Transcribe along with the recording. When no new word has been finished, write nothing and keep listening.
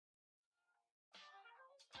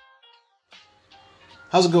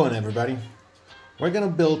How's it going, everybody? We're gonna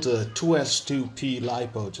build a 2S2P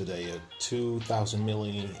Lipo today at 2000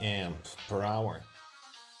 milliamp per hour.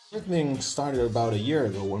 Everything started about a year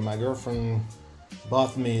ago when my girlfriend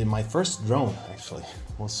bought me my first drone. Actually,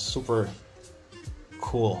 it was super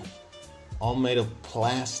cool, all made of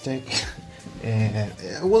plastic, and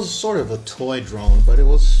it was sort of a toy drone, but it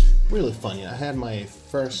was really funny. I had my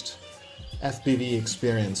first FPV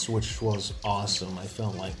experience, which was awesome. I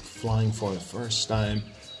felt like flying for the first time,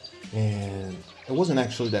 and it wasn't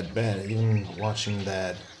actually that bad. Even watching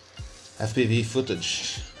that FPV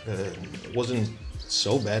footage, it wasn't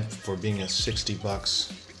so bad for being a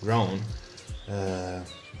 $60 drone,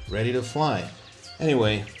 ready to fly.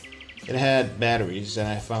 Anyway, it had batteries, and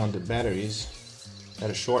I found the batteries had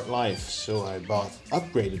a short life, so I bought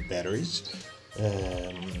upgraded batteries.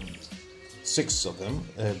 6 of them,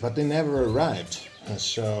 but they never arrived,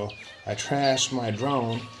 so I trashed my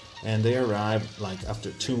drone, and they arrived like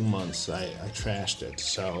after 2 months. I trashed it.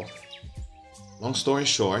 So long story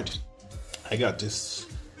short, I got this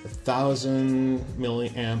 1000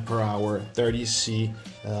 milliamp per hour 30C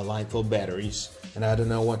Lipo batteries, and I don't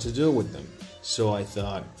know what to do with them. So I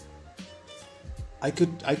thought I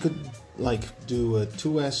could like do a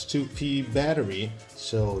 2S2P battery,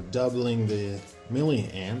 so doubling the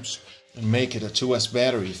milliamps, and make it a 2S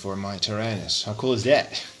battery for my Taranis. How cool is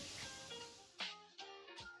that?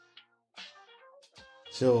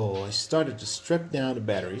 So I started to strip down the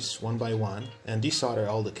batteries one by one and desolder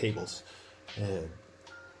all the cables,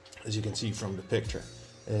 as you can see from the picture.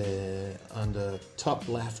 On the top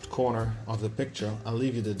left corner of the picture, I'll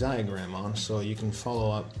leave you the diagram on so you can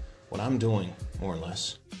follow up what I'm doing, more or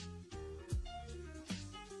less.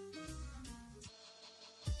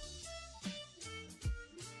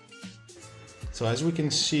 So as we can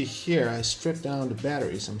see here, I stripped down the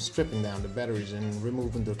batteries. I'm stripping down the batteries and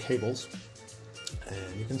removing the cables.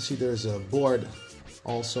 And you can see there's a board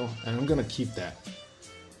also, and I'm gonna keep that.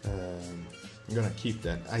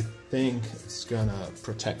 I think it's gonna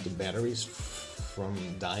protect the batteries from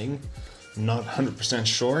dying. I'm not 100%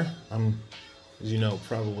 sure. As you know,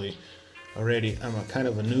 probably already, I'm a kind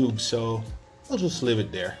of a noob, so I'll just leave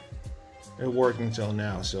it there. It worked until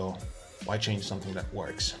now, so why change something that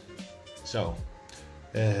works? So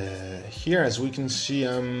here, as we can see,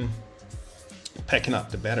 I'm packing up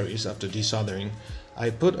the batteries after desoldering. I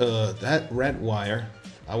put that red wire.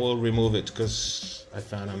 I will remove it because I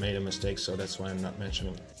found I made a mistake, so that's why I'm not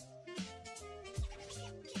mentioning it.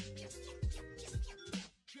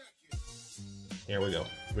 Here we go,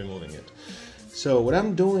 removing it. So what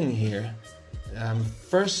I'm doing here, I'm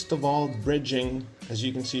first of all bridging, as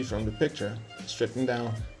you can see from the picture, stripping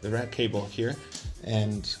down the red cable here,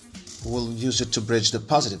 and we'll use it to bridge the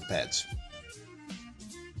positive pads.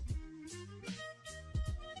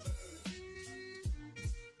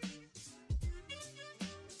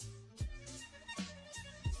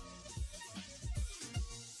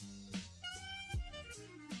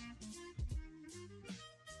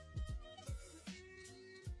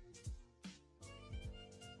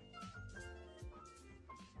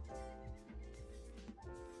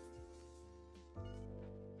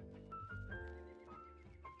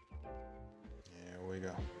 We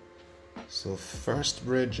go. So first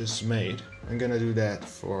bridge is made. I'm gonna do that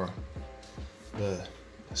for the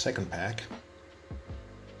second pack.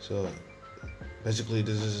 So basically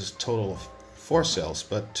this is a total of 4 cells,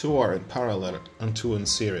 but 2 are in parallel and 2 in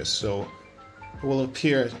series, so it will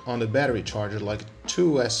appear on the battery charger like a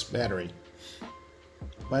 2S battery.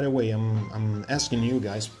 By the way, I'm asking you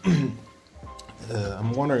guys,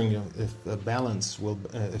 I'm wondering if the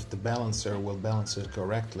balancer will balance it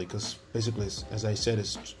correctly, because basically, as I said,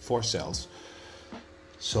 it's 4 cells.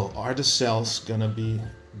 So are the cells gonna be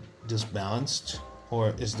disbalanced,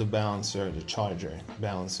 or is the balancer, the charger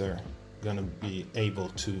balancer, gonna be able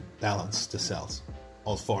to balance the cells,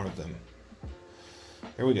 all 4 of them?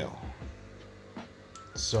 Here we go.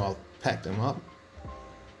 So I'll pack them up.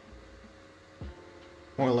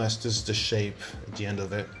 More or less, this is the shape at the end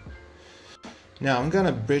of it. Now I'm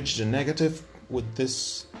gonna bridge the negative with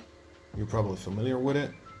this. You're probably familiar with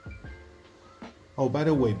it. Oh, by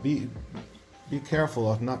the way, be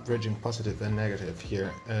careful of not bridging positive and negative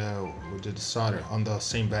here with the solder on the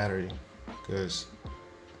same battery, because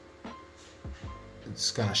it's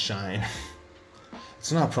gonna shine.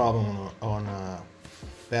 It's not a problem on a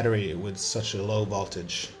battery with such a low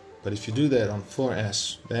voltage, but if you do that on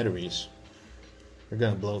 4S batteries, you're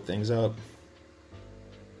gonna blow things up.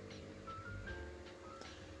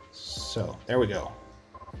 So there we go.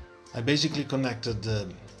 I basically connected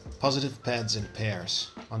the positive pads in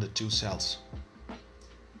pairs on the 2 cells.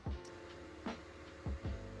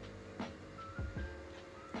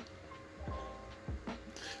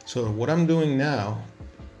 So what I'm doing now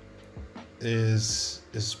is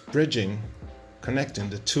bridging, connecting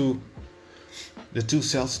the two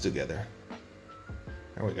cells together.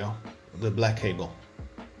 There we go, the black cable.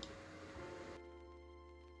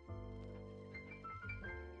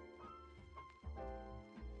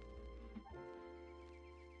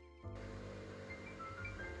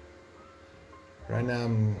 Right now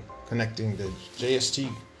I'm connecting the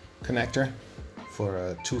JST connector for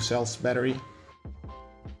a 2 cells battery.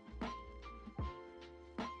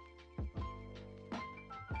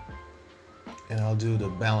 And I'll do the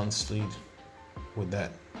balance lead with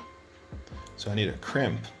that. So I need a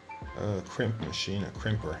crimp machine, a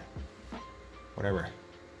crimper, whatever,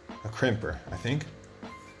 a crimper, I think,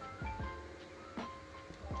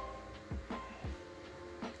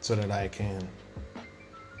 so that I can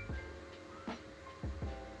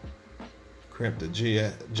crimp the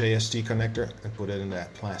JST connector and put it in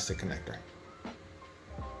that plastic connector.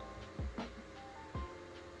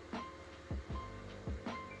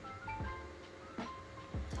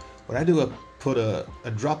 What I do, I put a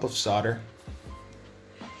drop of solder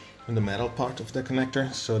in the metal part of the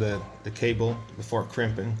connector so that the cable, before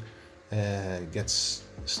crimping, gets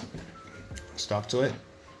stuck to it.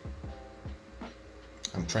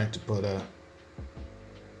 I'm trying to put a,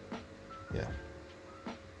 yeah.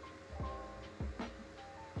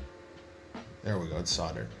 There we go, it's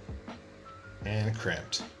soldered and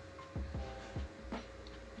crimped.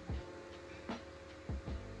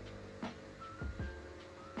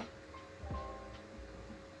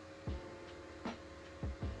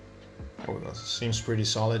 There we go, seems pretty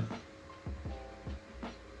solid.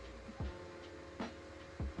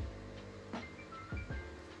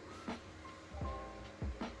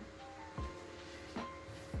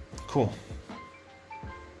 Cool.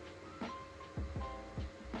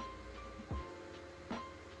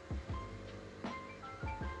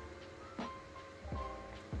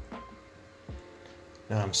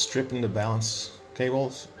 Now I'm stripping the balance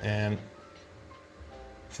cables and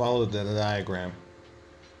follow the diagram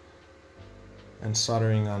and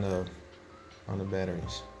soldering on the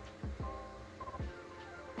batteries.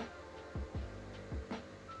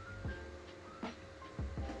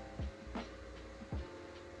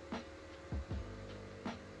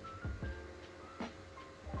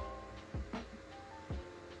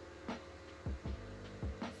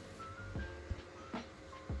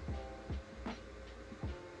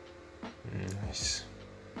 Nice.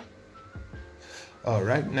 Oh,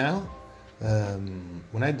 right now,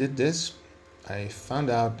 when I did this, I found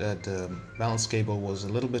out that the balance cable was a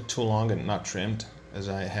little bit too long and not trimmed as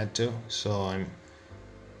I had to, so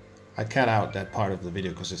I cut out that part of the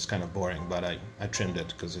video because it's kind of boring, but I trimmed it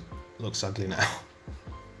because it looks ugly now.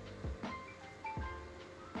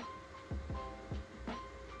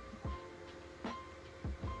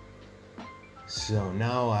 So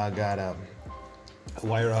now I gotta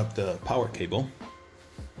wire up the power cable,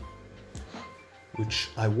 which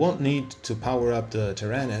I won't need to power up the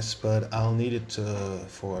Taranis, but I'll need it to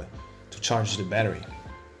charge the battery.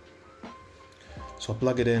 So I'll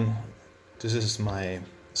plug it in. This is my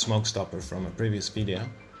smoke stopper from a previous video.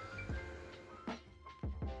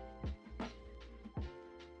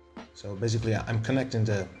 So basically I'm connecting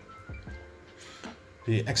the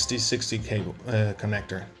XT60 cable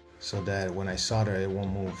connector so that when I solder it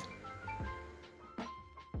won't move.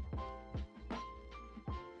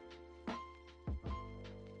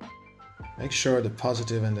 Make sure the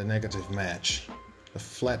positive and the negative match. The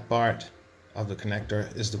flat part of the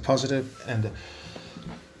connector is the positive and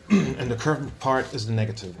the curved part is the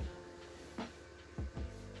negative.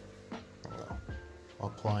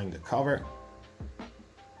 Applying the cover.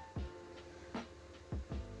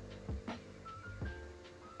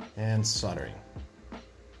 And soldering.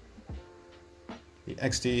 The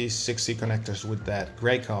XT60 connectors with that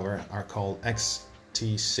gray cover are called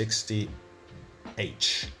XT60H.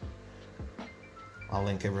 I'll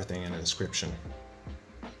link everything in the description.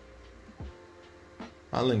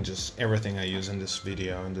 I'll link just everything I use in this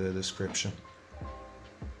video in the description.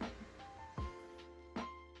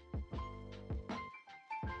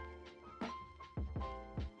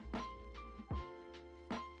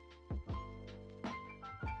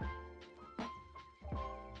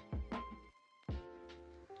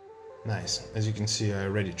 Nice. As you can see, I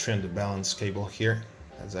already trimmed the balance cable here,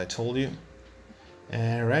 as I told you.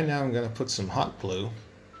 And right now I'm going to put some hot glue.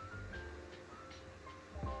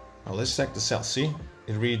 Now let's check the cell. See,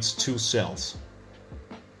 it reads 2 cells.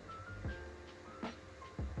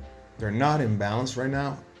 They're not in balance right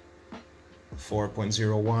now.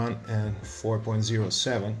 4.01 and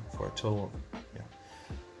 4.07 for a total of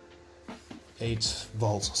 8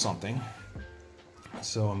 volts something.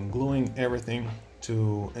 So I'm gluing everything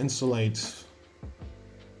to insulate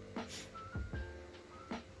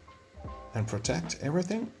and protect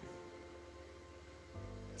everything.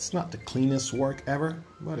 It's not the cleanest work ever,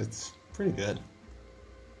 but it's pretty good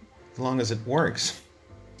as long as it works.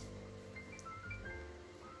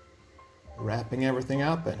 Wrapping everything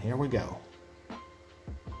up, and here we go.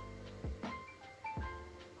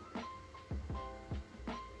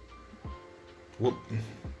 Whoop.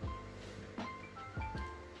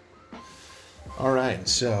 Alright,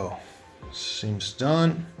 so seems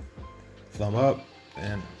done. Thumb up,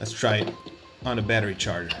 and let's try it on the battery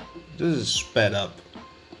charger. This is sped up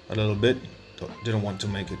a little bit. Didn't want to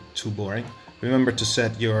make it too boring. Remember to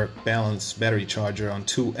set your Balance battery charger on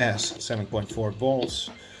 2S 7.4 volts,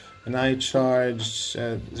 and I charged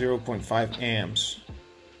at 0.5 amps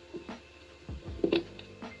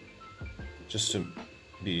just to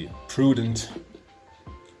be prudent.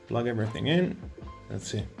 Plug everything in.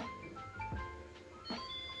 Let's see.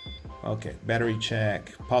 Okay, battery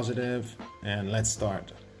check positive, and let's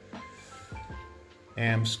start.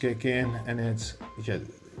 Amps kick in, and it's, yeah,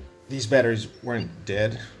 these batteries weren't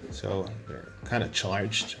dead, so they're kind of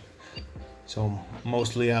charged. So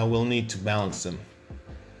mostly I will need to balance them.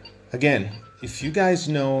 Again, if you guys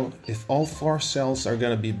know if all 4 cells are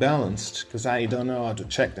gonna be balanced, because I don't know how to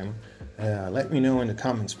check them, let me know in the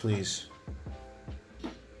comments, please.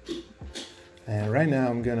 And right now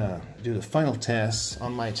I'm gonna do the final tests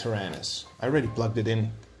on my Taranis. I already plugged it in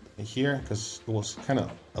here because it was kind of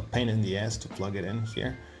a pain in the ass to plug it in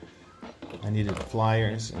here. I needed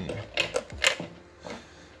pliers, and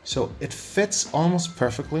so it fits almost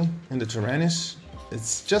perfectly in the Taranis.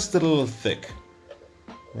 It's just a little thick.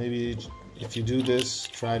 Maybe if you do this,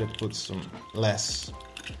 try to put some less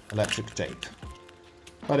electric tape.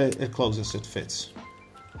 But it closes, it fits.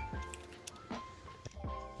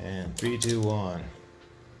 And 3, 2, 1.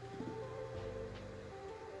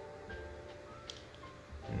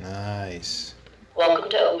 Nice. Welcome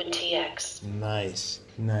to OpenTX. Nice,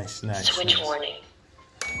 nice, nice. Switch nice. warning.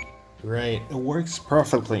 Great, it works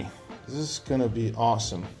perfectly. This is gonna be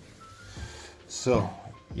awesome. So,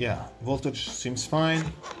 yeah, voltage seems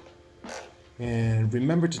fine. And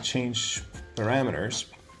remember to change parameters.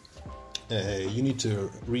 You need to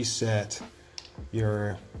reset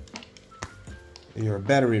your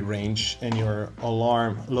battery range and your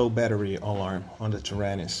alarm, low battery alarm on the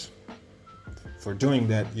Taranis. For doing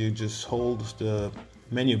that, you just hold the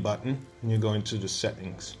menu button and you go into the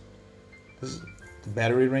settings. This is the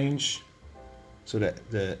battery range, so that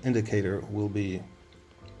the indicator will be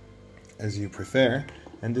as you prefer,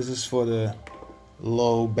 and this is for the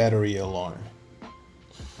low battery alarm.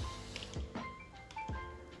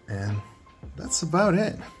 And that's about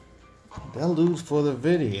it. That'll do for the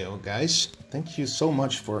video, guys. Thank you so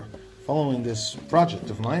much for following this project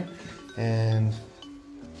of mine, and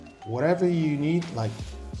whatever you need, like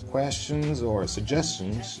questions or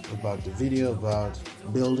suggestions about the video, about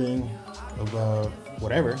building, about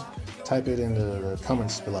whatever, type it in the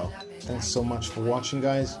comments below. Thanks so much for watching,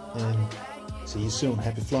 guys, and see you soon.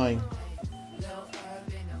 Happy flying.